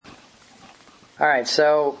All right,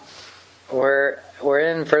 so we're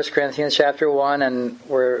in 1 Corinthians chapter 1, and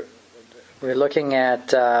we're looking at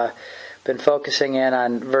been focusing in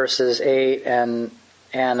on verses 8 and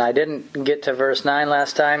I didn't get to verse 9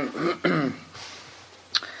 last time,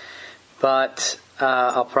 but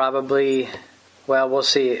I'll probably, well, we'll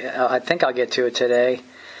see. I think I'll get to it today.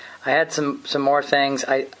 I had some more things.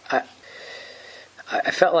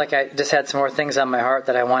 I felt like I just had some more things on my heart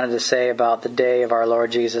that I wanted to say about the day of our Lord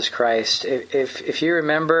Jesus Christ. If you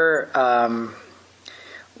remember,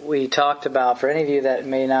 we talked about, for any of you that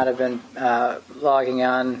may not have been logging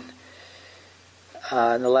on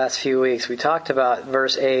in the last few weeks, we talked about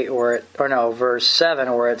verse 8, verse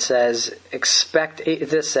 7, where it says,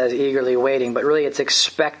 this says eagerly waiting, but really it's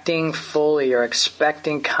expecting fully or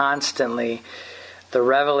expecting constantly the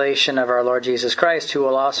revelation of our Lord Jesus Christ, who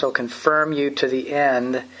will also confirm you to the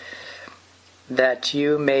end, that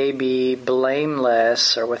you may be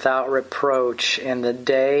blameless or without reproach in the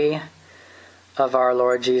day of our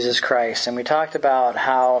Lord Jesus Christ. And we talked about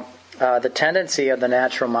how the tendency of the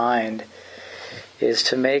natural mind is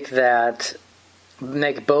to make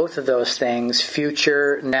both of those things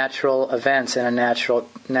future natural events in a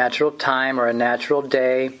natural time or a natural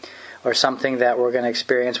day, or something that we're going to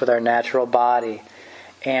experience with our natural body.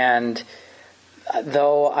 And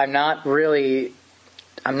though I'm not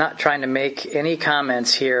trying to make any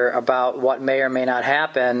comments here about what may or may not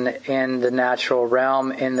happen in the natural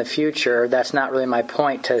realm in the future. That's not really my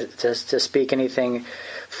point to speak anything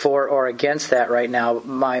for or against that right now.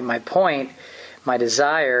 My point, my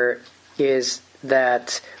desire is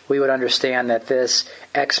that we would understand that this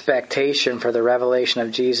expectation for the revelation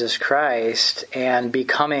of Jesus Christ and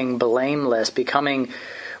becoming blameless, becoming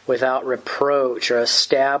without reproach or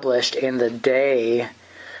established in the day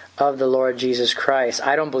of the Lord Jesus Christ.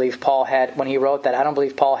 I don't believe Paul had, when he wrote that, I don't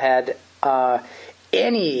believe Paul had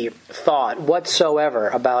any thought whatsoever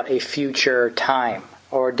about a future time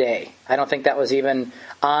or day. I don't think that was even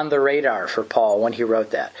on the radar for Paul when he wrote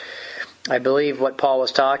that. I believe what Paul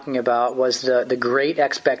was talking about was the great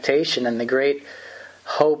expectation and the great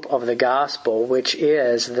hope of the gospel, which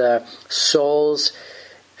is the soul's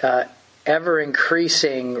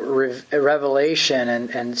ever-increasing revelation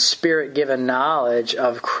and Spirit-given knowledge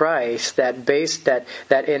of Christ that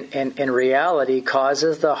in reality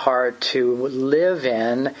causes the heart to live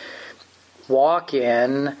in, walk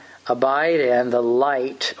in, abide in the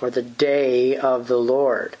light or the day of the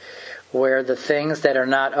Lord, where the things that are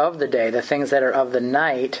not of the day, the things that are of the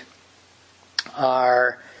night,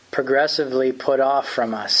 are progressively put off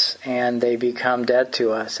from us, and they become dead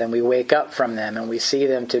to us, and we wake up from them, and we see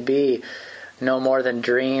them to be no more than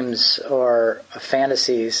dreams or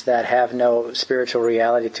fantasies that have no spiritual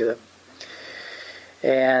reality to them.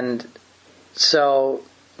 And so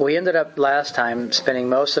we ended up last time spending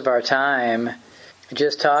most of our time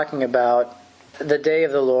just talking about the day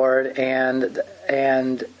of the Lord and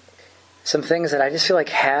some things that I just feel like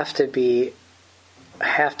have to be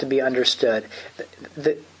understood.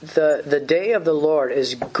 The day of the Lord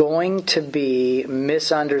is going to be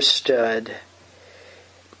misunderstood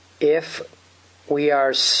if we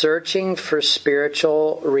are searching for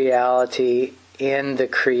spiritual reality in the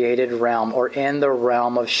created realm or in the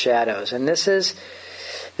realm of shadows. And this is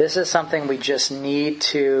something we just need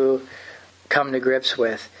to come to grips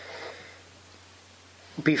with.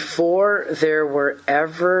 Before there were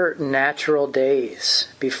ever natural days,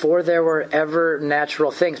 before there were ever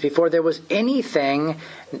natural things, before there was anything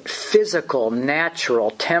physical,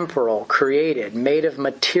 natural, temporal, created, made of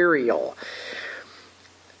material,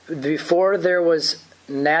 before there was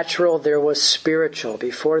natural, there was spiritual.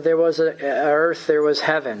 Before there was earth, there was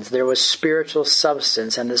heavens. There was spiritual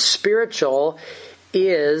substance. And the spiritual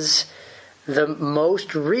is the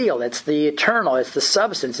most real. It's the eternal. It's the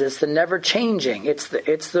substance. It's the never changing. It's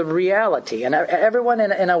the reality. And everyone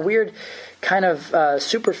in a weird kind of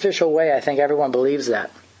superficial way, I think everyone believes that.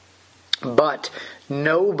 But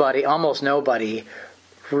almost nobody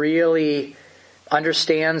really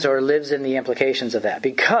understands or lives in the implications of that,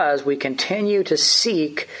 because we continue to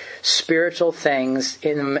seek spiritual things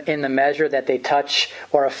in the measure that they touch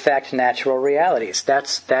or affect natural realities.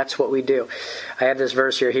 That's what we do. I have this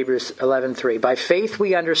verse here, Hebrews 11:3. By faith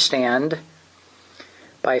we understand,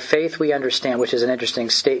 which is an interesting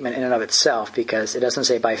statement in and of itself, because it doesn't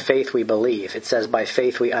say by faith we believe. It says by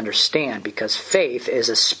faith we understand, because faith is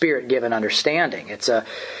a Spirit-given understanding. It's a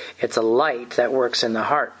light that works in the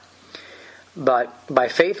heart. But by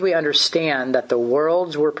faith we understand that the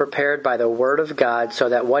worlds were prepared by the Word of God, so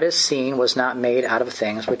that what is seen was not made out of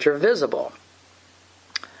things which are visible.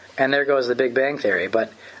 And there goes the Big Bang Theory.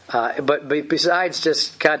 But besides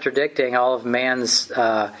just contradicting all of man's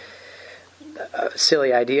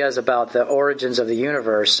silly ideas about the origins of the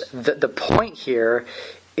universe. The point here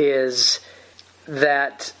is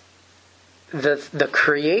that the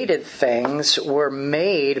created things were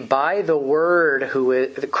made by the Word, who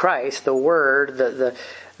is Christ, the Word,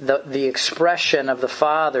 the expression of the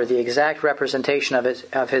Father, the exact representation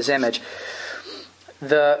of His image.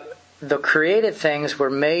 The created things were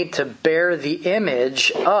made to bear the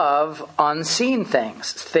image of unseen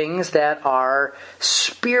things, things that are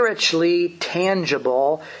spiritually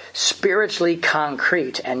tangible, spiritually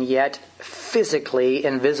concrete, and yet physically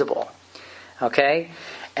invisible. Okay?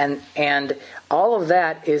 And all of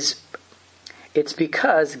that it's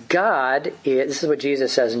because God is, this is what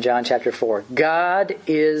Jesus says in John chapter 4, God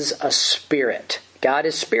is a spirit. God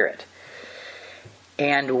is spirit.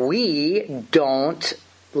 And we don't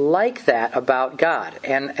like that about God.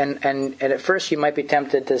 And at first you might be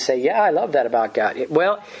tempted to say, yeah, I love that about God.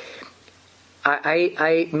 Well,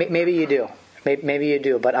 I maybe you do. Maybe you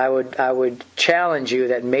do, but I would challenge you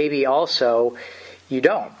that maybe also you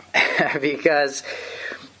don't. Because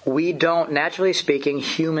we don't, naturally speaking,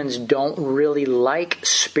 humans don't really like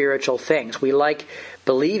spiritual things. We like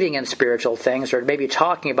believing in spiritual things, or maybe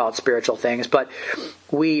talking about spiritual things, but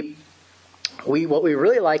what we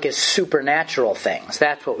really like is supernatural things.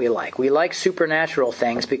 That's what we like. We like supernatural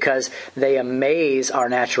things because they amaze our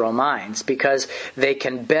natural minds, because they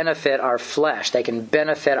can benefit our flesh. They can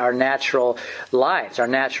benefit our natural lives, our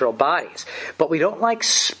natural bodies. But we don't like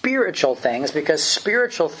spiritual things because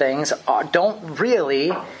spiritual things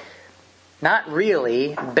not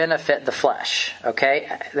really benefit the flesh, okay?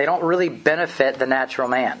 They don't really benefit the natural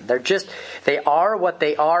man. They are what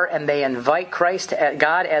they are, and they invite Christ,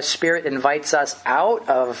 God as Spirit invites us out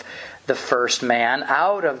of the first man,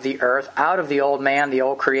 out of the earth, out of the old man, the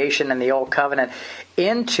old creation, and the old covenant,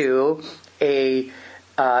 into an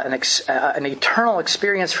eternal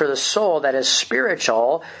experience for the soul that is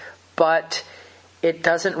spiritual, but it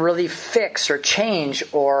doesn't really fix or change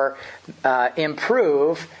or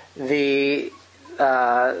improve the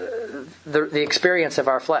experience of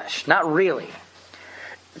our flesh. Not really.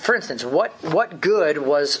 For instance, what good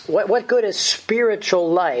is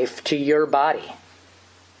spiritual life to your body?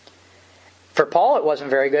 For Paul, it wasn't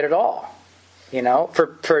very good at all.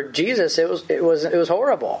 For Jesus, it was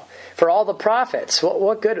horrible. For all the prophets,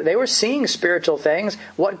 what good? They were seeing spiritual things.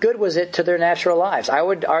 What good was it to their natural lives? I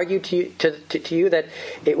would argue to you that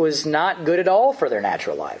it was not good at all for their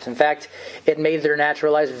natural lives. In fact, it made their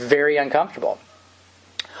natural lives very uncomfortable.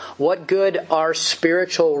 What good are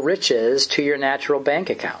spiritual riches to your natural bank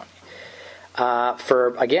account?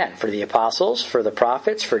 For the apostles, for the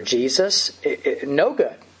prophets, for Jesus, no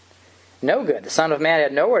good. No good. The Son of Man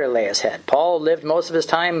had nowhere to lay his head. Paul lived most of his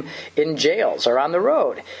time in jails or on the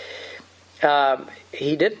road.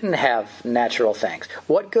 He didn't have natural things.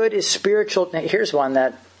 What good is spiritual? Here's one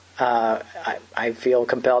that I feel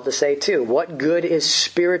compelled to say too. What good is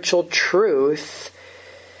spiritual truth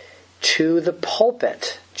to the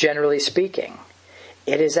pulpit, generally speaking?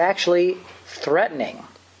 It is actually threatening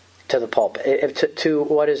to the pulpit, to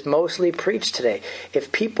what is mostly preached today.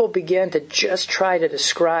 If people begin to just try to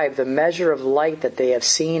describe the measure of light that they have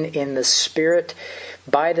seen in the Spirit,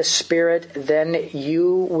 by the Spirit, then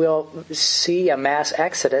you will see a mass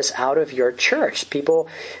exodus out of your church. People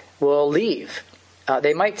will leave.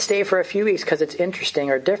 They might stay for a few weeks because it's interesting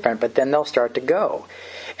or different, but then they'll start to go.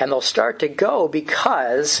 And they'll start to go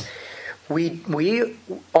because we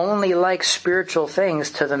only like spiritual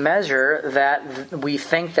things to the measure that we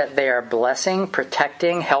think that they are blessing,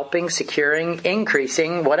 protecting, helping, securing,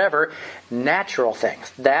 increasing, whatever, natural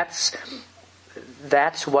things. That's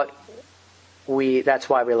why we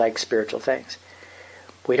like spiritual things.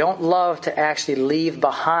 We don't love to actually leave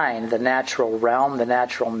behind the natural realm, the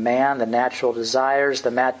natural man, the natural desires,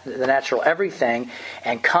 the natural everything,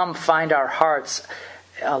 and come find our hearts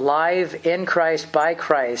alive in Christ, by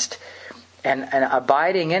Christ, and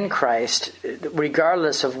abiding in Christ,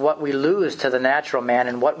 regardless of what we lose to the natural man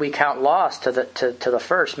and what we count loss to the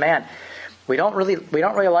first man. We don't really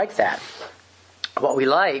like that. What we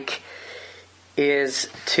like is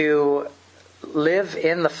to live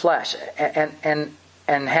in the flesh and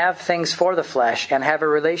have things for the flesh and have a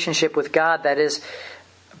relationship with God that is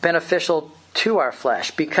beneficial to our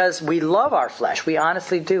flesh, because we love our flesh. We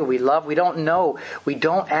honestly do. We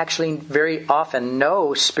don't actually very often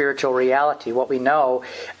know spiritual reality. What we know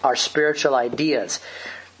are spiritual ideas.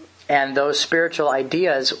 And those spiritual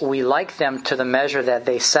ideas, we like them to the measure that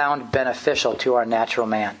they sound beneficial to our natural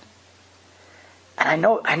man. And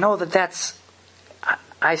I know that's,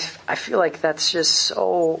 I feel like that's just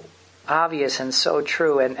so obvious and so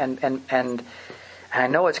true. And And I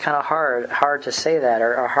know it's kind of hard to say that,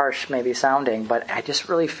 or harsh maybe sounding, but I just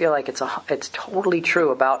really feel like it's totally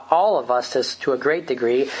true about all of us to a great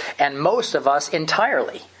degree, and most of us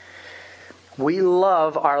entirely. We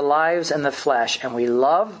love our lives in the flesh, and we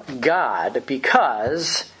love God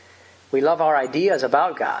because we love our ideas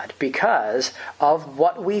about God because of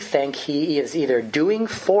what we think He is either doing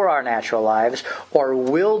for our natural lives or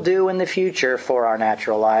will do in the future for our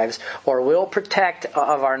natural lives or will protect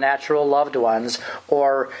of our natural loved ones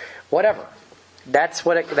or whatever. That's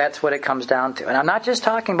what it comes down to. And I'm not just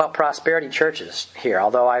talking about prosperity churches here,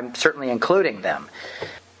 although I'm certainly including them.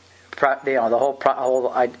 The whole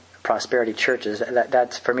prosperity churches,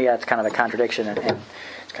 that's for me, that's kind of a contradiction and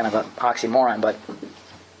it's kind of an oxymoron, but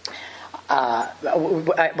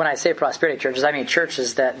when I say prosperity churches, I mean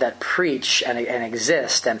churches that preach and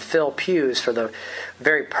exist and fill pews for the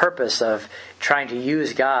very purpose of trying to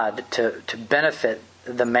use God to benefit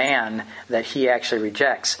the man that He actually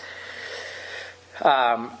rejects.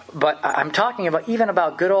 But I'm talking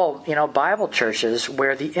about good old Bible churches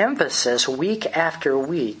where the emphasis week after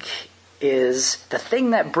week is the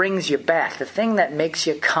thing that brings you back, the thing that makes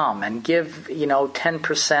you come and give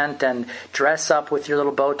 10% and dress up with your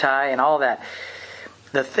little bow tie and all that.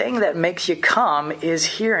 The thing that makes you come is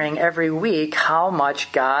hearing every week how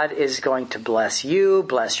much God is going to bless you,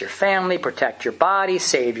 bless your family, protect your body,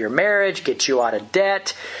 save your marriage, get you out of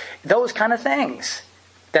debt, those kind of things.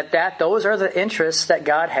 Those are the interests that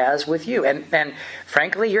God has with you. And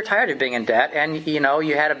frankly, you're tired of being in debt. And,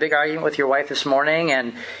 you had a big argument with your wife this morning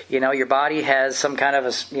and, your body has some kind of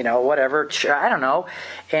whatever, I don't know.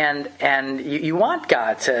 And you want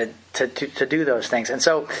God to do those things. And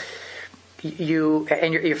so your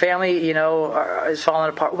family, is falling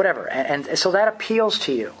apart, whatever. And so that appeals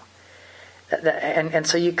to you. And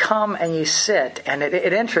so you come and you sit and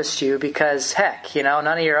it interests you because heck, none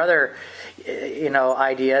of your other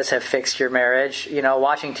ideas have fixed your marriage.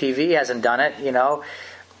 Watching TV hasn't done it,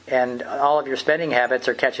 and all of your spending habits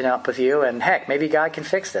are catching up with you. And heck, maybe God can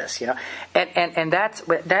fix this,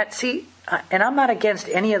 And see, and I'm not against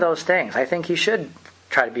any of those things. I think you should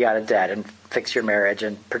try to be out of debt and fix your marriage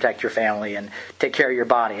and protect your family and take care of your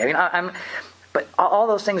body. But all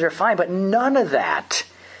those things are fine. But none of that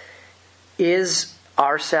is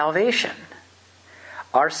our salvation.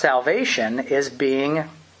 Our salvation is being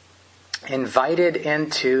invited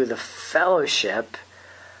into the fellowship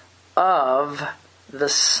of the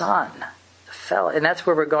Son. And that's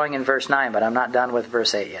where we're going in verse 9, but I'm not done with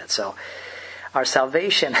verse 8 yet. So our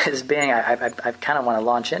salvation is being, I kind of want to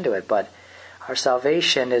launch into it, but our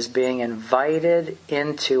salvation is being invited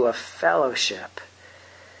into a fellowship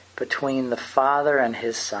between the Father and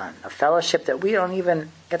His Son. A fellowship that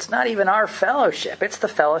it's not even our fellowship. It's the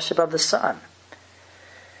fellowship of the Son.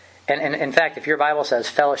 And in fact, if your Bible says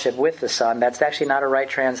fellowship with the Son, that's actually not a right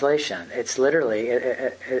translation. It's literally,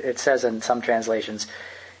 it says in some translations,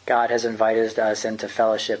 God has invited us into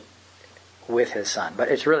fellowship with His Son. But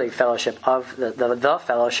it's really fellowship of the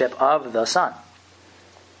fellowship of the Son.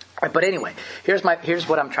 But anyway, here's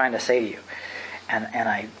what I'm trying to say to you. And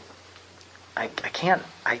I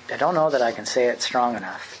don't know that I can say it strong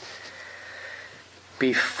enough.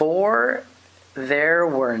 Before there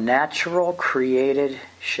were natural created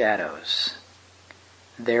shadows,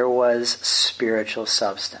 there was spiritual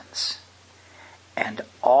substance. And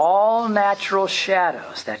all natural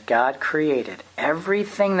shadows that God created,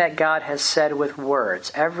 everything that God has said with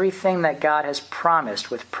words, everything that God has promised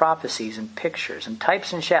with prophecies and pictures and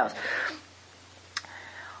types and shadows,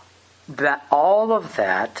 that all of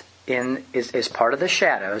that is part of the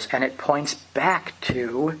shadows, and it points back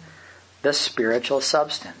to the spiritual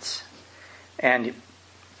substance. And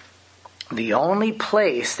the only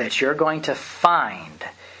place that you're going to find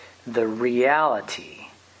the reality,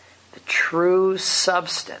 the true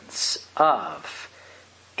substance of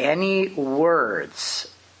any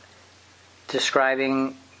words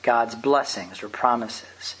describing God's blessings or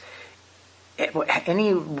promises,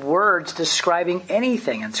 any words describing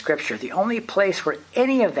anything in Scripture, the only place where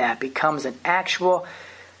any of that becomes an actual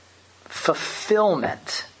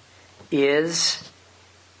fulfillment is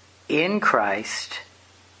in Christ,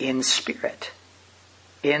 in spirit,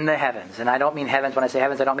 in the heavens. And I don't mean heavens. When I say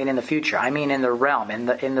heavens, I don't mean in the future. I mean in the realm, in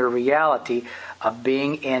the reality of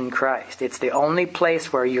being in Christ. It's the only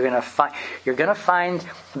place where you're going to find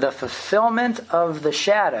the fulfillment of the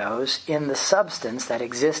shadows in the substance that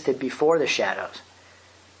existed before the shadows.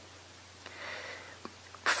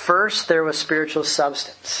 First, there was spiritual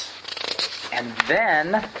substance. And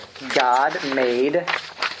then God made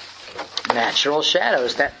natural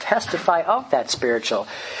shadows that testify of that spiritual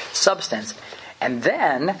substance. And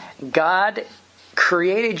then God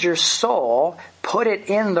created your soul, put it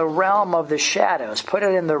in the realm of the shadows, put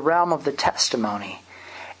it in the realm of the testimony,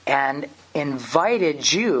 and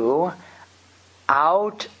invited you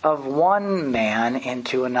out of one man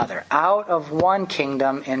into another, out of one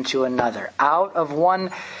kingdom into another, out of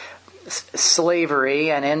one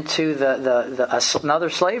slavery and into another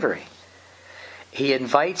slavery. He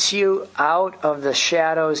invites you out of the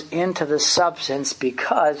shadows into the substance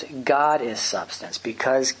because God is substance,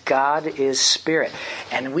 because God is spirit.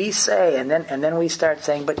 And we say, and then we start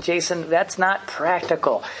saying, but Jason, that's not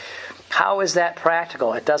practical. How is that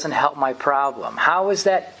practical? It doesn't help my problem. How is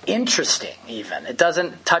that interesting even? It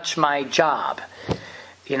doesn't touch my job.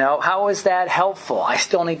 How is that helpful? I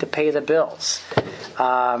still need to pay the bills.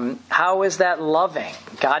 How is that loving?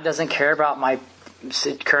 God doesn't care about my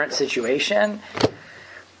current situation.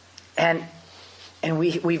 And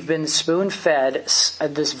we've been spoon-fed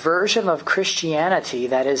this version of Christianity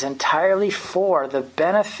that is entirely for the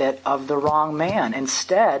benefit of the wrong man,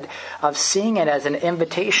 instead of seeing it as an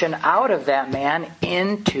invitation out of that man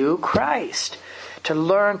into Christ. To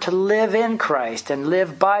learn to live in Christ and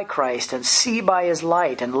live by Christ and see by His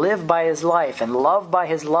light and live by His life and love by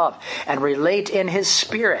His love and relate in His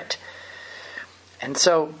Spirit. And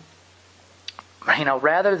so,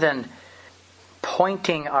 rather than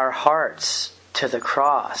pointing our hearts to the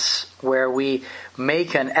cross where we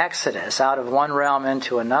make an exodus out of one realm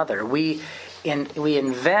into another, we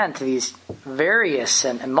invent these various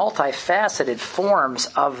and multifaceted forms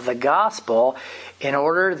of the gospel in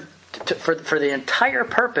order for the entire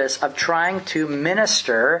purpose of trying to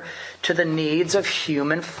minister to the needs of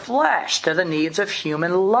human flesh, to the needs of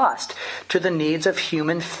human lust, to the needs of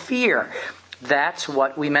human fear. That's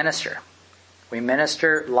what we minister. We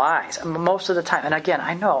minister lies most of the time. And again,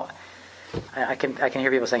 I know I can hear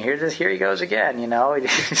people saying, "Here he goes again." You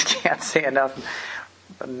just can't say enough.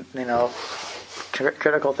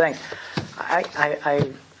 Critical things.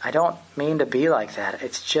 I don't mean to be like that.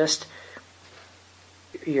 It's just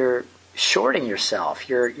you're shorting yourself.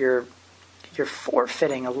 You're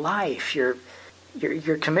forfeiting a life. You're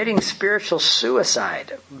committing spiritual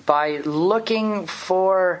suicide by looking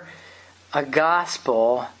for a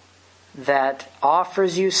gospel that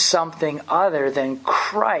offers you something other than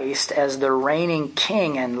Christ as the reigning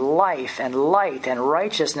King and life and light and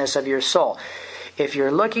righteousness of your soul. If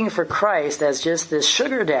you're looking for Christ as just this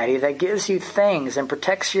sugar daddy that gives you things and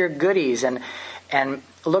protects your goodies and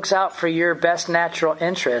looks out for your best natural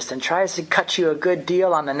interest and tries to cut you a good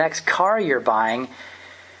deal on the next car you're buying,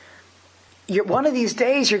 one of these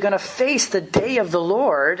days you're going to face the day of the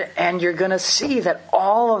Lord, and you're going to see that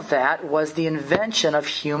all of that was the invention of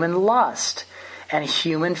human lust and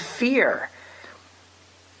human fear.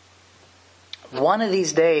 One of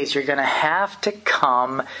these days you're going to have to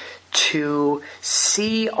come to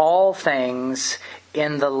see all things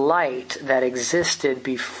in the light that existed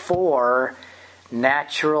before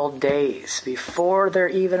natural days, before there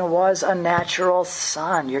even was a natural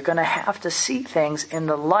sun. You're going to have to see things in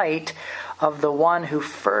the light of the one who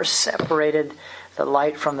first separated the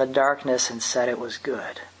light from the darkness and said it was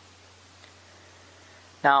good.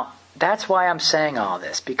 Now, that's why I'm saying all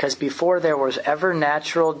this, because before there was ever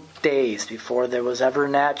natural days, before there was ever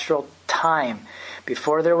natural time,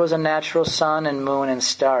 before there was a natural sun and moon and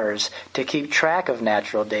stars to keep track of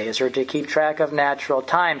natural days or to keep track of natural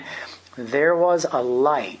time, there was a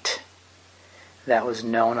light that was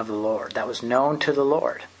known of the Lord, that was known to the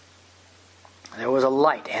Lord. There was a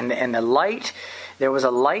light, and the light, there was a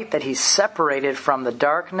light that He separated from the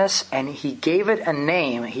darkness, and He gave it a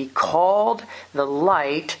name. He called the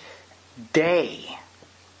light day.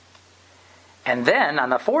 And then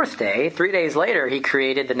on the fourth day, 3 days later, He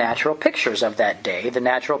created the natural pictures of that day, the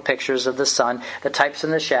natural pictures of the sun, the types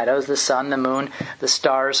and the shadows, the sun, the moon, the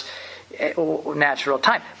stars, natural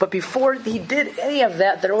time. But before He did any of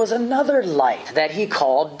that, there was another light that He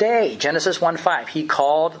called day. Genesis 1:5. He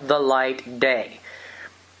called the light day.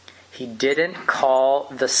 He didn't call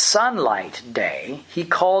the sunlight day. He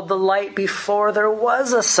called the light before there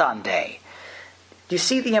was a Sunday. Do you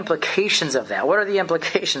see the implications of that? What are the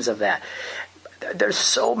implications of that? There's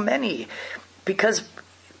so many. Because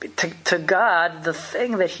to God, the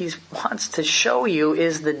thing that He wants to show you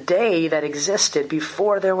is the day that existed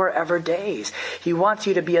before there were ever days. He wants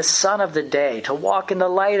you to be a son of the day, to walk in the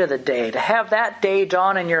light of the day, to have that day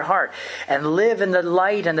dawn in your heart and live in the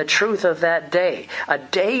light and the truth of that day. A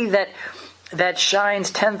day that shines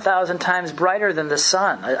 10,000 times brighter than the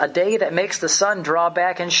sun. A day that makes the sun draw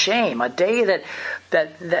back in shame. A day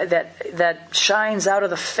that shines out of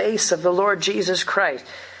the face of the Lord Jesus Christ.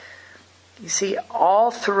 You see, all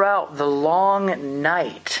throughout the long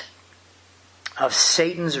night of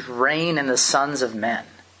Satan's reign in the sons of men,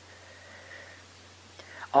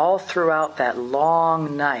 All throughout that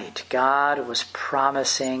long night, God was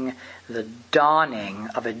promising the dawning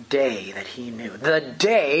of a day that he knew. The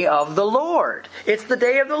day of the Lord. It's the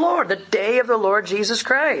day of the Lord. The day of the Lord Jesus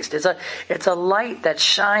Christ. It's a light that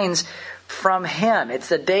shines from him. It's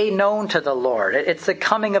the day known to the Lord. It's the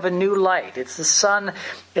coming of a new light. It's the sun.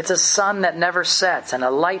 It's a sun that never sets, and a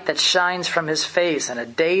light that shines from his face, and a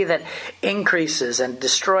day that increases and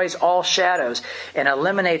destroys all shadows and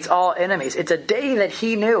eliminates all enemies. It's a day that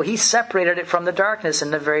he knew. He separated it from the darkness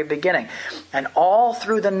in the very beginning. And all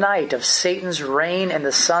through the night of Satan's reign and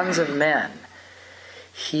the sons of men,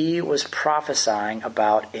 he was prophesying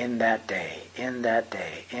about in that day,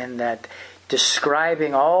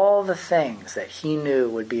 describing all the things that he knew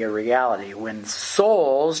would be a reality when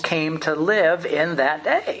souls came to live in that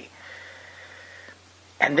day.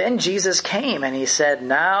 And then Jesus came and he said,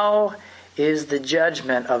 now is the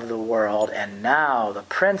judgment of the world, and now the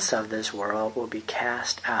prince of this world will be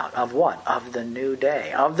cast out. Of what? Of the new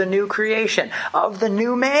day, of the new creation, of the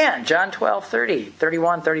new man. John 12:30,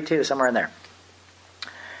 31, 32, somewhere in there.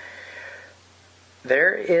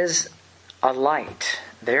 There is a light.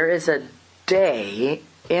 There is a day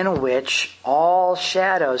in which all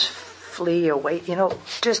shadows flee away.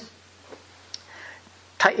 Just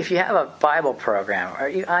type, if you have a Bible program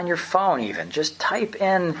or on your phone even, just type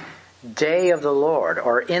in day of the Lord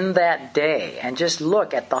or in that day and just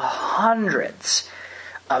look at the hundreds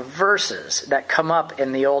of verses that come up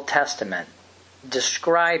in the Old Testament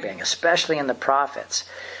describing, especially in the prophets,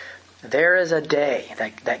 there is a day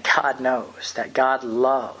that God knows, that God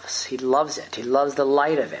loves. He loves it. He loves the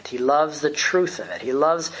light of it. He loves the truth of it. He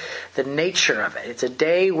loves the nature of it. It's a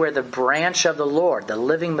day where the branch of the Lord, the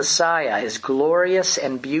living Messiah, is glorious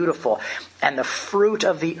and beautiful. And the fruit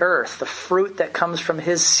of the earth, the fruit that comes from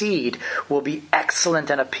his seed, will be excellent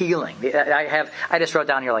and appealing. I just wrote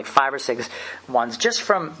down here like 5 or 6 ones just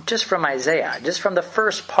from Isaiah, just from the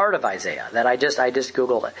first part of Isaiah that I just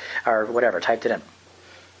Googled it or whatever, typed it in.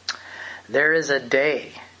 There is a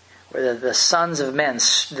day where the sons of men,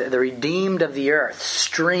 the redeemed of the earth,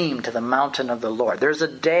 stream to the mountain of the Lord. There's a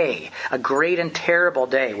day, a great and terrible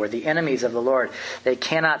day, where the enemies of the Lord, they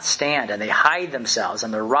cannot stand, and they hide themselves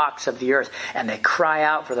in the rocks of the earth, and they cry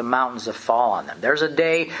out for the mountains to fall on them. There's a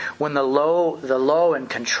day when the low and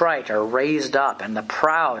contrite are raised up, and the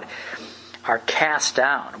proud are cast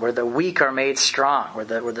down, where the weak are made strong, where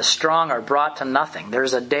the strong are brought to nothing.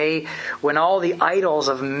 There's a day when all the idols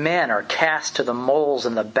of men are cast to the moles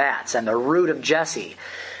and the bats, and the root of Jesse,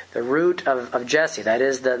 that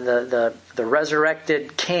is the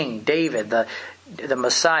resurrected King David, the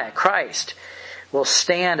Messiah, Christ, will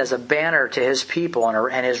stand as a banner to his people,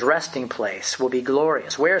 and his resting place will be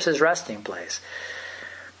glorious. Where's his resting place?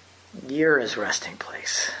 You're his resting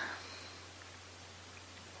place.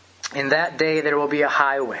 In that day there will be a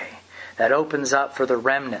highway that opens up for the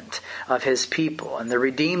remnant of his people. And the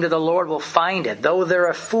redeemed of the Lord will find it. Though they're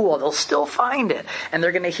a fool, they'll still find it. And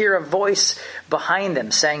they're going to hear a voice behind them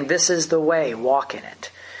saying, this is the way, walk in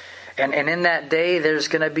it. And in that day there's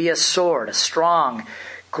going to be a sword, a strong,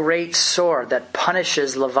 great sword that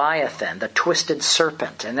punishes Leviathan, the twisted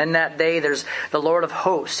serpent. And in that day there's the Lord of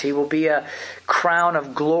hosts. He will be a crown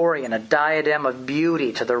of glory and a diadem of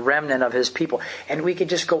beauty to the remnant of his people. And we could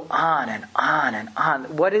just go on and on and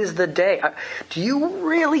on. What is the day? Do you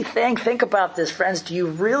really think about this, friends, do you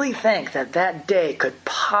really think that day could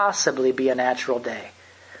possibly be a natural day?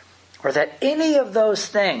 Or that any of those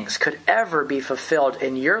things could ever be fulfilled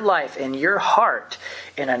in your life, in your heart,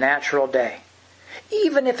 in a natural day?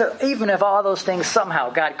 Even if all those things somehow,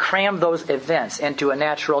 God crammed those events into a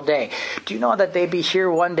natural day, do you know that they'd be here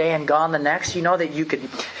one day and gone the next? You know that you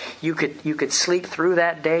could sleep through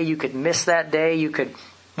that day, you could miss that day, you could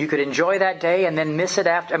enjoy that day and then miss it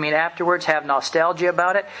afterwards, have nostalgia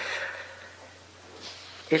about it.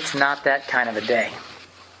 It's not that kind of a day.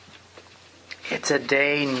 It's a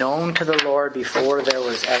day known to the Lord before there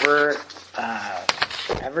was ever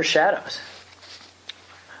shadows.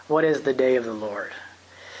 What is the day of the Lord?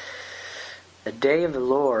 The day of the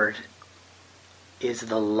Lord is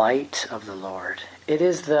the light of the Lord. It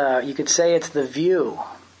is you could say it's the view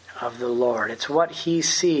of the Lord. It's what he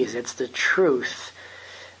sees. It's the truth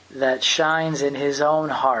that shines in his own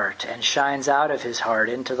heart and shines out of his heart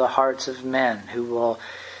into the hearts of men who will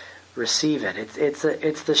receive it.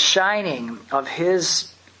 It's the shining of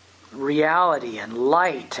his reality and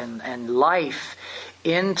light and life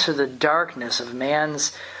into the darkness of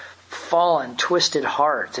man's fallen, twisted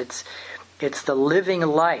heart. It's the living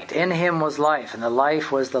light. In him was life, and the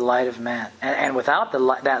life was the light of man. And without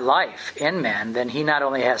that life in man, then he not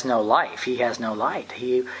only has no life, he has no light.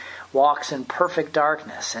 He walks in perfect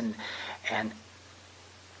darkness, and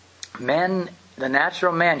the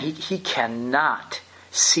natural man, he cannot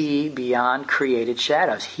see beyond created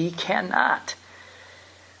shadows. He cannot.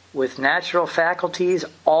 With natural faculties,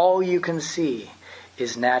 all you can see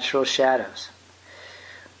is natural shadows.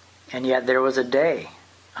 And yet there was a day,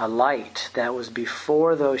 a light that was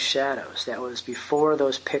before those shadows, that was before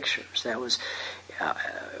those pictures, that was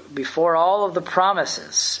before all of the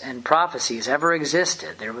promises and prophecies ever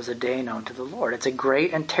existed. There was a day known to the Lord. It's a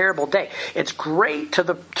great and terrible day. It's great to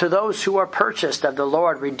those who are purchased of the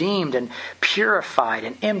Lord, redeemed and purified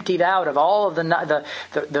and emptied out of all of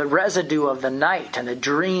the residue of the night and the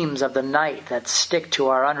dreams of the night that stick to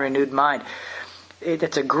our unrenewed mind.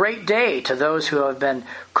 It's a great day to those who have been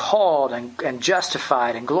called and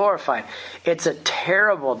justified and glorified. It's a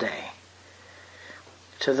terrible day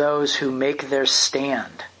to those who make their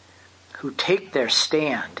stand, who take their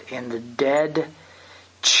stand in the dead,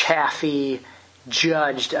 chaffy,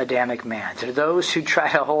 judged Adamic man. To those who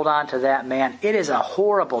try to hold on to that man, it is a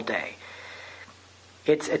horrible day.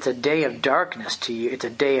 It's a day of darkness to you. It's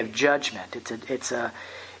a day of judgment.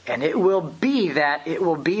 And it will be that. It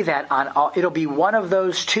will be that on all. It'll be one of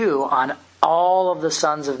those two on all of the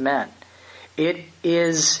sons of men. It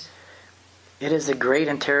is a great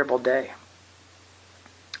and terrible day.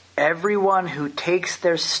 Everyone who takes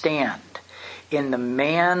their stand in the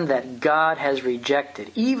man that God has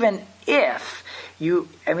rejected, even if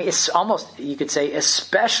it's almost, you could say,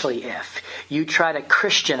 especially if you try to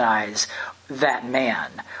Christianize that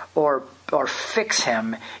man or fix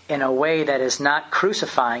him in a way that is not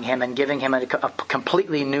crucifying him and giving him a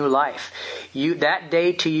completely new life. That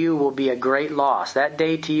day to you will be a great loss. That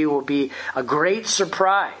day to you will be a great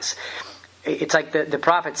surprise. It's like the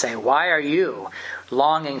prophets say, why are you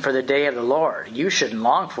longing for the day of the Lord? You shouldn't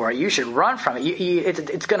long for it. You should run from it.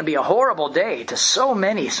 It's going to be a horrible day to so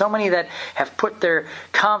many that have put their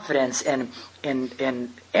confidence in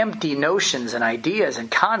empty notions and ideas and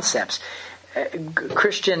concepts,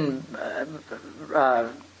 Christian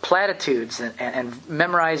platitudes and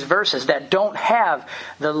memorized verses that don't have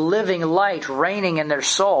the living light reigning in their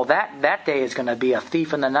soul. That day is going to be a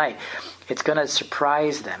thief in the night. It's going to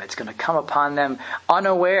surprise them. It's going to come upon them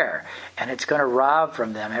unaware, and it's going to rob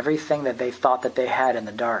from them everything that they thought that they had in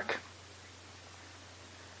the dark.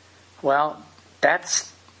 Well,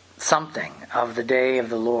 that's something of the day of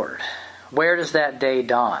the Lord. Where does that day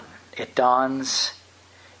dawn? It dawns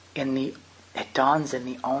in the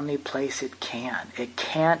only place it can. It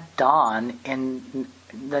can't dawn in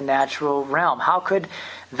the natural realm. How could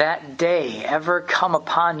that day ever come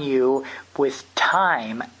upon you with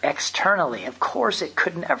time externally? Of course it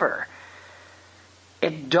could never.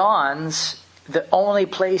 It dawns the only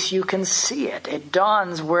place you can see it. It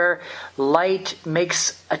dawns where light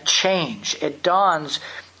makes a change. It dawns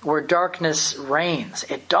where darkness reigns.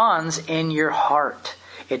 It dawns in your heart.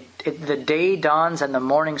 The day dawns and the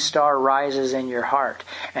morning star rises in your heart.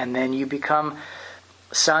 And then you become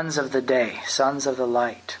sons of the day, sons of the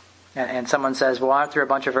light. And someone says, well, aren't there a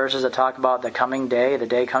bunch of verses that talk about the coming day, the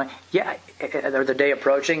day coming? Yeah, or the day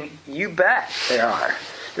approaching. You bet there are.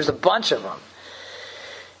 There's a bunch of them.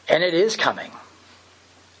 And it is coming.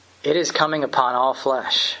 It is coming upon all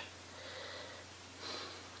flesh.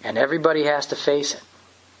 And everybody has to face it.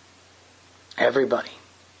 Everybody.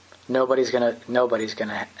 Nobody's gonna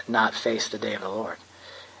not face the day of the Lord.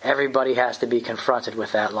 Everybody has to be confronted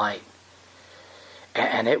with that light.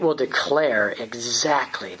 And it will declare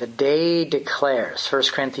exactly. The day declares.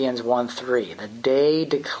 1 Corinthians 1:3. The day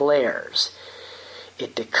declares.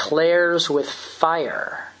 It declares with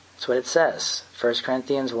fire. That's what it says. 1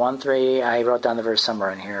 Corinthians 1:3. I wrote down the verse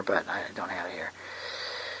somewhere in here, but I don't have it here.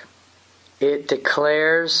 It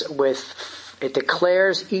declares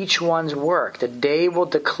each one's work. The day will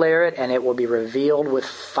declare it, and it will be revealed with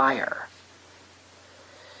fire.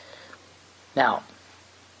 Now,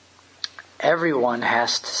 everyone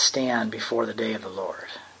has to stand before the day of the Lord.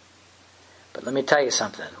 But let me tell you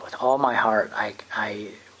something. With all my heart, I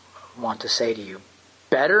want to say to you,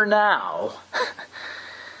 better now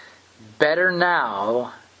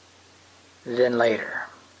than later.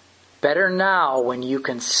 Better now when you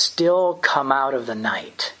can still come out of the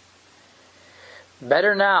night.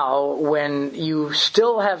 Better now when you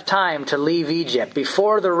still have time to leave Egypt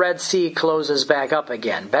before the Red Sea closes back up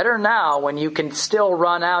again. Better now when you can still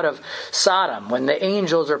run out of Sodom, when the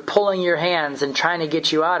angels are pulling your hands and trying to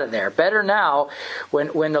get you out of there. Better now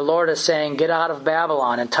when the Lord is saying, get out of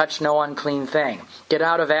Babylon and touch no unclean thing. Get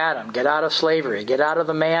out of Adam, get out of slavery, get out of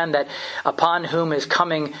the man that upon whom is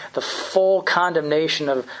coming the full condemnation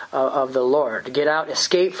of the Lord. Get out,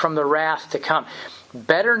 escape from the wrath to come.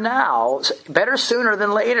 Better now, better sooner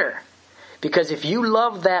than later. Because if you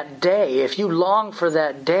love that day, if you long for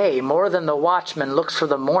that day more than the watchman looks for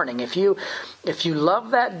the morning, if you love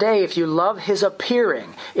that day, if you love his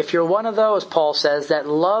appearing, if you're one of those, Paul says, that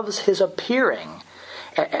loves his appearing,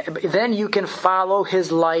 then you can follow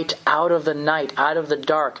his light out of the night, out of the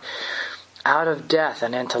dark, out of death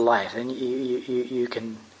and into life. And you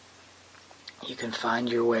can find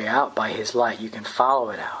your way out by his light. You can follow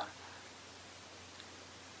it out.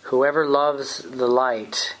 Whoever loves the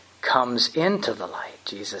light comes into the light,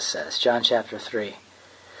 Jesus says. John chapter 3.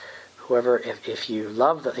 Whoever, if you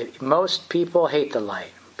love most people hate the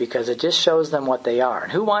light because it just shows them what they are.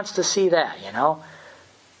 And who wants to see that, you know?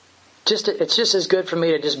 It's just as good for me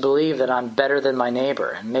to just believe that I'm better than my neighbor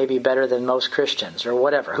and maybe better than most Christians or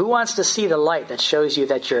whatever. Who wants to see the light that shows you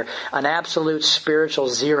that you're an absolute spiritual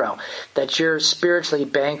zero, that you're spiritually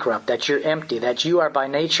bankrupt, that you're empty, that you are by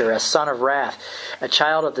nature a son of wrath, a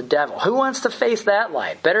child of the devil? Who wants to face that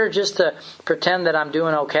light? Better just to pretend that I'm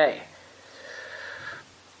doing okay.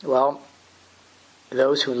 Well,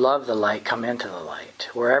 those who love the light come into the light,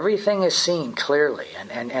 where everything is seen clearly,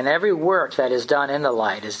 and every work that is done in the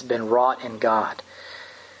light has been wrought in God.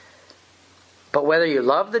 But whether you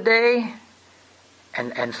love the day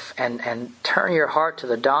and turn your heart to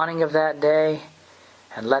the dawning of that day,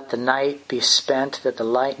 and let the night be spent, that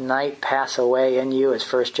the night pass away in you, as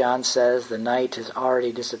 1 John says, the night is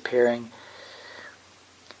already disappearing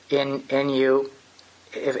in you.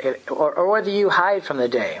 Or whether you hide from the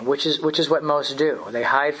day, which is what most do. They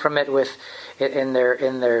hide from it in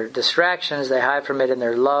their distractions. They hide from it in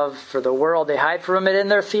their love for the world. They hide from it in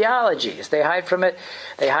their theologies. They hide from it.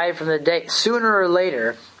 They hide from the day. Sooner or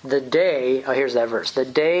later, the day. Oh, here's that verse. The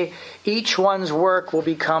day, each one's work will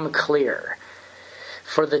become clear,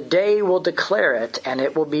 for the day will declare it, and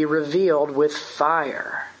it will be revealed with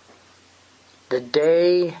fire. The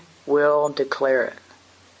day will declare it.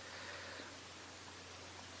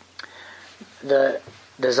 The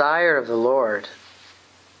desire of the Lord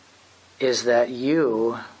is that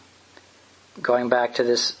you, going back to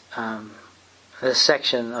this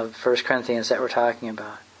section of 1 Corinthians that we're talking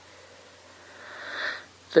about,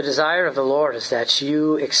 the desire of the Lord is that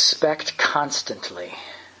you expect constantly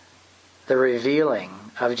the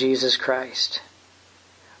revealing of Jesus Christ,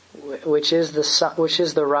 which is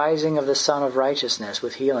the rising of the Son of Righteousness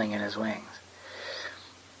with healing in his wings.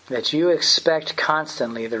 That you expect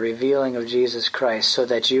constantly the revealing of Jesus Christ so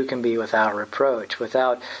that you can be without reproach,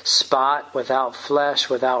 without spot, without flesh,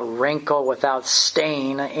 without wrinkle, without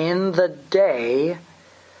stain in the day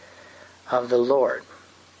of the Lord.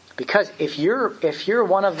 Because if you're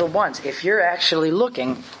one of the ones, if you're actually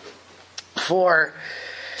looking for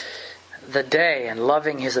the day and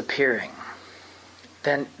loving his appearing,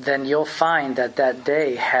 then you'll find that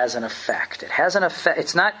day has an effect. It has an effect.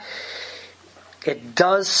 It's not... It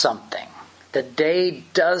does something. The day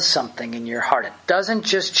does something in your heart. It doesn't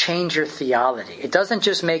just change your theology. It doesn't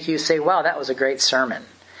just make you say, "Wow, that was a great sermon."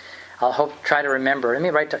 Try to remember. Let me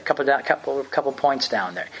write a couple points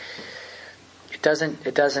down there. It doesn't.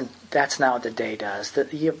 That's not what the day does.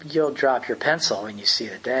 You'll drop your pencil when you see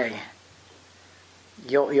the day.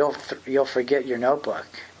 You'll forget your notebook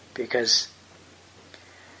because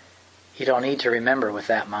you don't need to remember with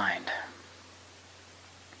that mind.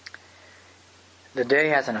 The day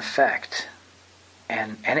has an effect,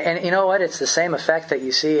 and you know what? It's the same effect that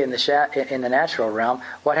you see in the natural realm.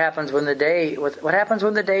 What happens when the day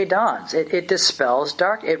dawns? It dispels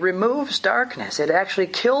dark. It removes darkness. It actually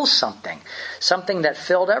kills something that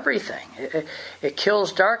filled everything. It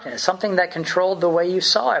kills darkness, something that controlled the way you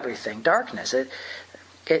saw everything. Darkness.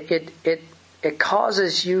 It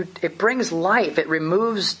causes you, it brings life, it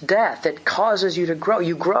removes death, it causes you to grow.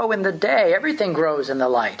 You grow in the day. Everything grows in the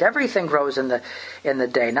light. Everything grows in the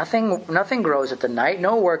day. Nothing grows at the night.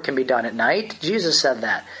 No work can be done at night. Jesus said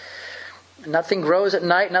that. Nothing grows at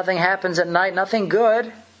night, nothing happens at night, nothing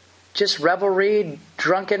good. Just revelry,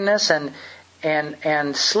 drunkenness,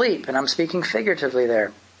 and sleep. And I'm speaking figuratively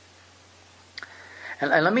there.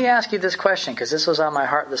 And let me ask you this question, because this was on my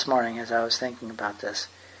heart this morning as I was thinking about this.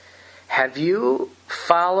 Have you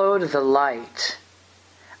followed the light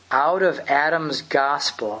out of Adam's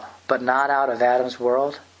gospel, but not out of Adam's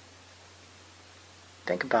world?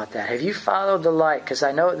 Think about that. Have you followed the light? Because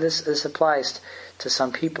I know this applies to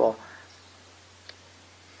some people.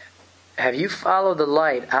 Have you followed the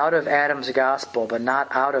light out of Adam's gospel, but not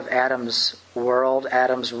out of Adam's world,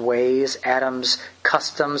 Adam's ways, Adam's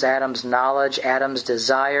customs, Adam's knowledge, Adam's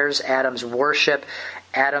desires, Adam's worship,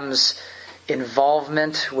 Adam's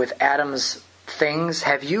involvement with Adam's things?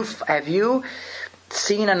 Have you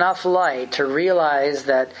seen enough light to realize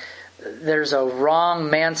that there's a wrong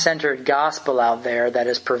man-centered gospel out there that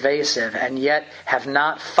is pervasive, and yet have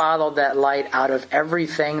not followed that light out of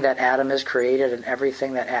everything that Adam has created and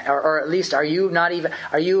everything that, or at least are you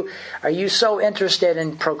so interested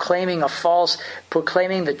in proclaiming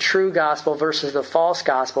the true gospel versus the false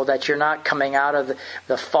gospel that you're not coming out of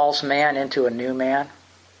the false man into a new man?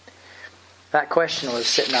 That question was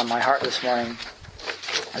sitting on my heart this morning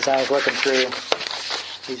as I was looking through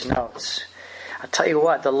these notes. I'll tell you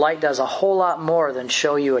what, the light does a whole lot more than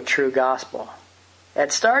show you a true gospel.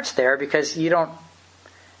 It starts there because you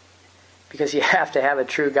have to have a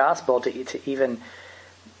true gospel to even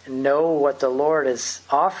know what the Lord is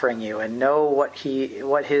offering you and know what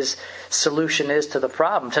His solution is to the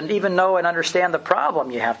problem. To even know and understand the problem,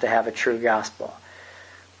 you have to have a true gospel.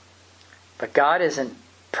 But God isn't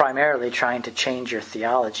primarily trying to change your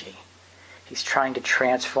theology. He's trying to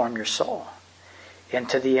transform your soul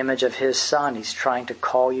into the image of His Son. He's trying to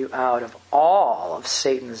call you out of all of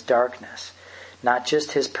Satan's darkness, not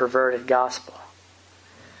just his perverted gospel.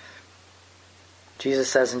 Jesus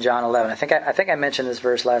says in John 11, I think I mentioned this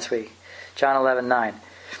verse last week, John 11:9,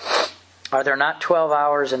 "Are there not 12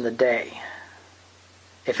 hours in the day?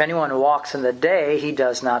 If anyone walks in the day, he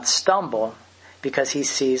does not stumble, because he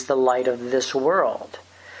sees the light of this world.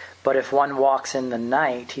 But if one walks in the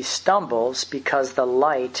night, he stumbles, because the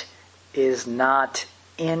light is not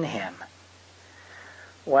in him."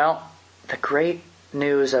 Well, the great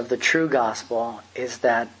news of the true gospel is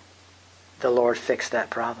that the Lord fixed that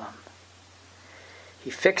problem.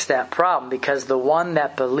 He fixed that problem because the one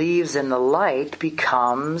that believes in the light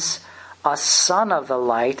becomes a son of the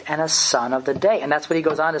light and a son of the day. And that's what he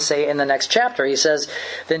goes on to say in the next chapter. He says,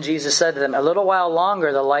 "Then Jesus said to them, 'A little while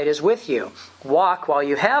longer the light is with you. Walk while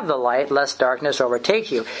you have the light, lest darkness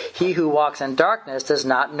overtake you. He who walks in darkness does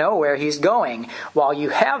not know where he's going. While you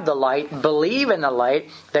have the light, believe in the light,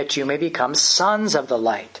 that you may become sons of the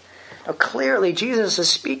light.'" Now clearly Jesus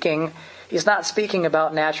is speaking. He's not speaking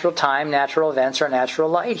about natural time, natural events, or natural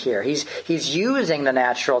light here. He's using the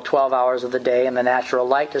natural 12 hours of the day and the natural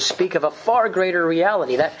light to speak of a far greater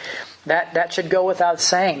reality. That should go without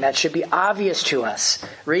saying. That should be obvious to us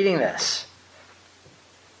reading this.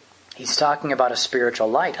 He's talking about a spiritual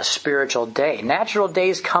light, a spiritual day. Natural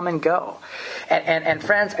days come and go. And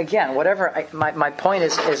friends, again, my point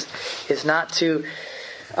is not to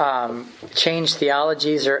change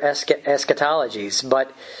theologies or eschatologies, but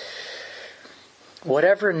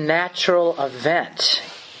whatever natural event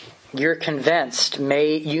you're convinced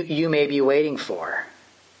you may be waiting for,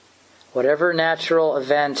 whatever natural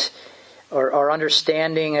event or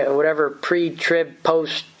understanding, whatever pre-trib,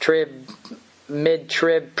 post-trib,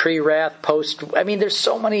 mid-trib, pre-wrath, post... I mean, there's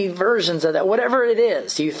so many versions of that. Whatever it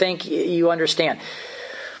is you think you understand,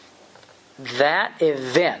 that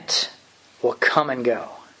event will come and go.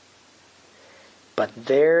 But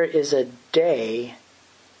there is a day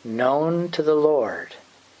known to the Lord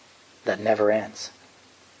that never ends.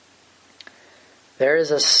 There is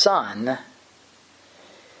a sun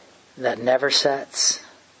that never sets.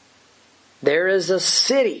 There is a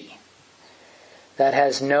city that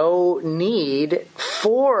has no need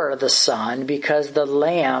for the sun because the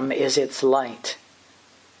Lamb is its light.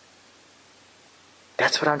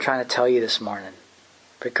 That's what I'm trying to tell you this morning.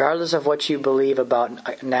 Regardless of what you believe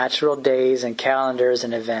about natural days and calendars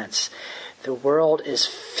and events, the world is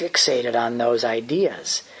fixated on those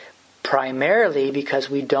ideas, primarily because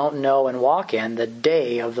we don't know and walk in the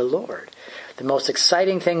day of the Lord. The most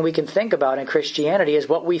exciting thing we can think about in Christianity is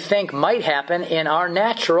what we think might happen in our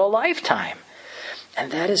natural lifetime.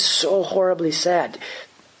 And that is so horribly sad.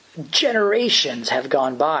 Generations have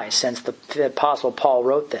gone by since the Apostle Paul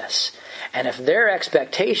wrote this. And if their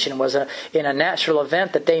expectation was in a natural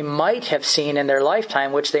event that they might have seen in their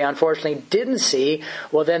lifetime, which they unfortunately didn't see,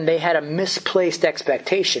 well then they had a misplaced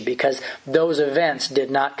expectation because those events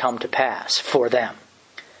did not come to pass for them.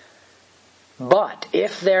 But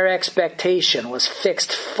if their expectation was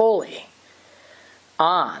fixed fully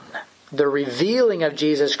on the revealing of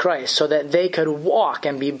Jesus Christ so that they could walk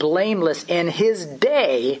and be blameless in His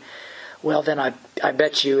day, well then I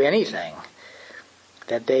bet you anything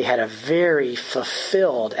that they had a very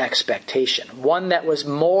fulfilled expectation. One that was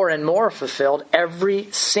more and more fulfilled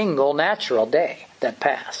every single natural day that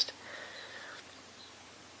passed.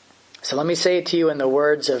 So let me say it to you in the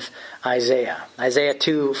words of Isaiah. Isaiah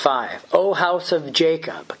 2:5. "O house of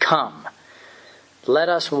Jacob, come, let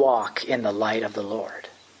us walk in the light of the Lord."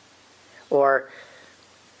 Or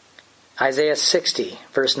Isaiah 60,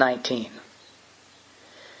 verse 19.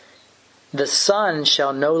 "The sun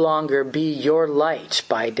shall no longer be your light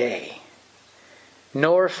by day,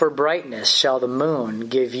 nor for brightness shall the moon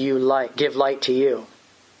give light to you.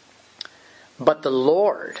 But the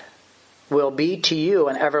Lord will be to you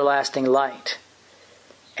an everlasting light,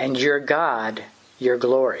 and your God your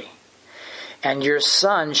glory. And your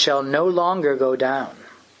sun shall no longer go down,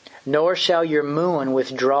 nor shall your moon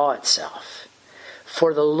withdraw itself.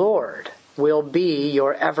 For the Lord will be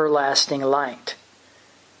your everlasting light,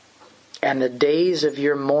 and the days of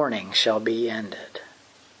your mourning shall be ended.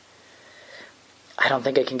 I don't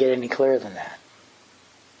think I can get any clearer than that.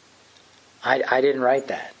 I didn't write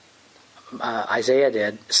that. Isaiah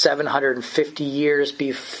did. 750 years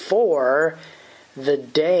before the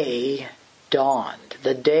day dawned,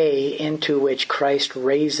 the day into which Christ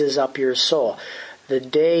raises up your soul, the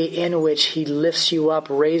day in which He lifts you up,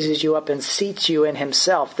 raises you up, and seats you in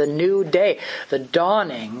Himself, the new day, the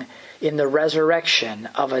dawning in the resurrection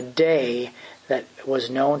of a day that was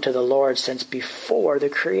known to the Lord since before the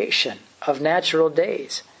creation of natural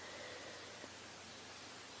days.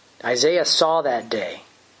 Isaiah saw that day.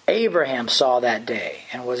 Abraham saw that day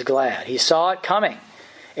and was glad. He saw it coming.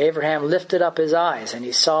 Abraham lifted up his eyes and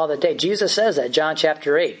he saw the day. Jesus says that, John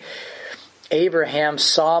chapter 8. Abraham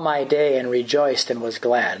saw my day and rejoiced and was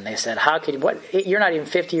glad. And they said, "How could what? You're not even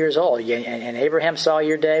 50 years old, and Abraham saw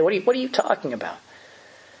your day. What are you talking about?"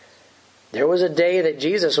 There was a day that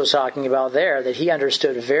Jesus was talking about there that he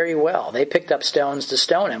understood very well. They picked up stones to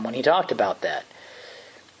stone him when he talked about that.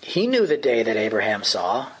 He knew the day that Abraham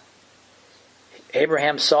saw.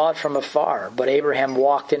 Abraham saw it from afar, but Abraham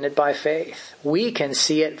walked in it by faith. We can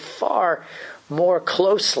see it far more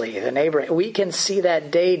closely than Abraham. We can see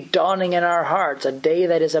that day dawning in our hearts, a day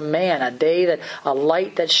that is a man, a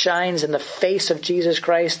light that shines in the face of Jesus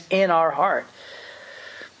Christ in our heart.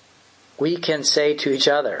 We can say to each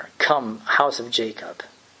other, "Come, house of Jacob,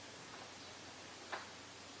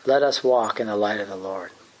 let us walk in the light of the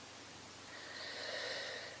Lord."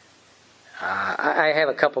 I have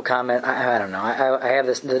a couple comments. I don't know. I have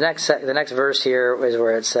this. The next verse here is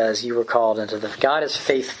where it says, "You were called into the." God is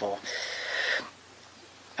faithful.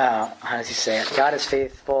 How does he say it? God is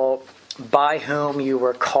faithful, by whom you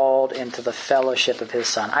were called into the fellowship of His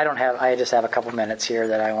Son. I just have a couple minutes here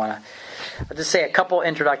that I want to. I'll just say a couple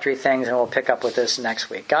introductory things, and we'll pick up with this next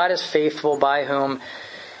week. God is faithful, by whom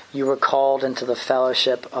you were called into the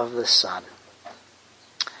fellowship of the Son.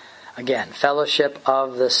 Again, fellowship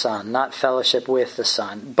of the Son, not fellowship with the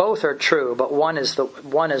Son. Both are true, but one is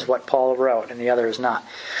what Paul wrote, and the other is not.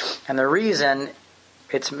 And the reason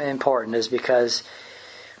it's important is because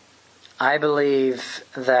I believe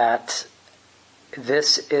that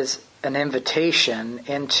this is an invitation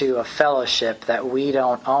into a fellowship that we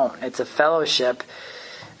don't own. It's a fellowship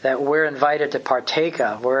that we're invited to partake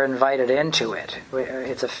of. We're invited into it.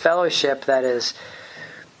 It's a fellowship that is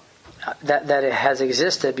that it has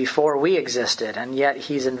existed before we existed, and yet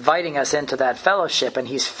He's inviting us into that fellowship, and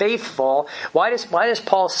He's faithful. Why does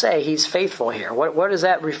Paul say He's faithful here? What does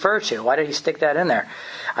that refer to? Why did he stick that in there?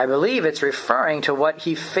 I believe it's referring to what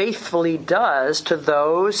He faithfully does to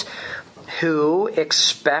those who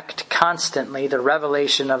expect constantly the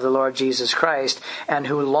revelation of the Lord Jesus Christ, and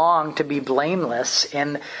who long to be blameless,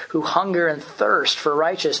 and who hunger and thirst for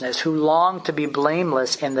righteousness, who long to be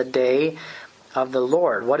blameless in the day of the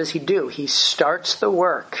Lord. What does He do? He starts the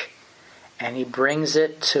work and He brings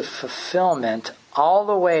it to fulfillment all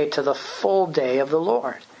the way to the full day of the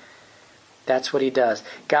Lord. That's what He does.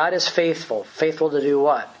 God is faithful. Faithful to do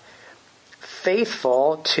what?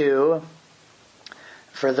 Faithful to,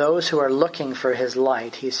 for those who are looking for His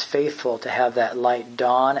light, He's faithful to have that light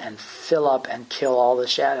dawn and fill up and kill all the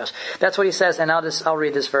shadows. That's what He says, and I'll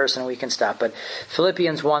read this verse and we can stop. But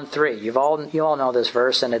Philippians 1:3, you all know this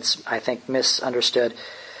verse, and it's, I think, misunderstood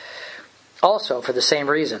also for the same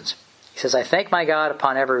reasons. He says, "I thank my God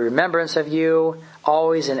upon every remembrance of you,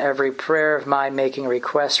 always in every prayer of mine, making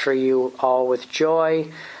requests for you all with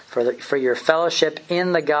joy, for your fellowship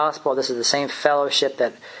in the gospel." This is the same fellowship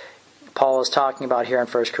that Paul is talking about here in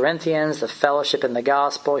 1 Corinthians. The fellowship in the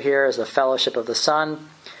gospel here is the fellowship of the Son.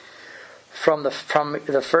 From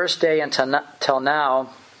the first day until now,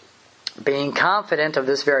 being confident of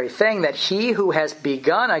this very thing, that He who has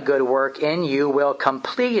begun a good work in you will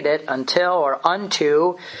complete it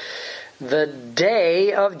unto the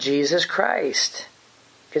day of Jesus Christ.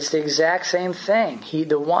 It's the exact same thing.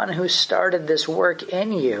 The one who started this work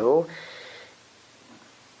in you,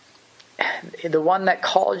 the one that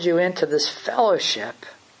called you into this fellowship,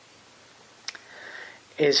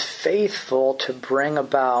 is faithful to bring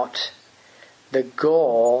about the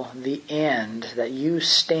goal, the end, that you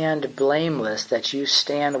stand blameless, that you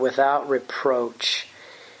stand without reproach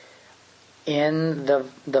in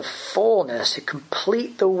the fullness, to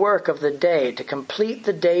complete the work of the day, to complete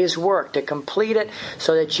the day's work, to complete it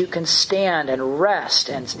so that you can stand and rest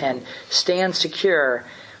and stand secure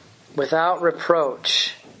without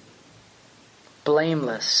reproach,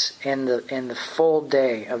 blameless in the full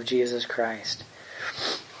day of Jesus Christ.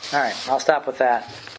 All right, I'll stop with that.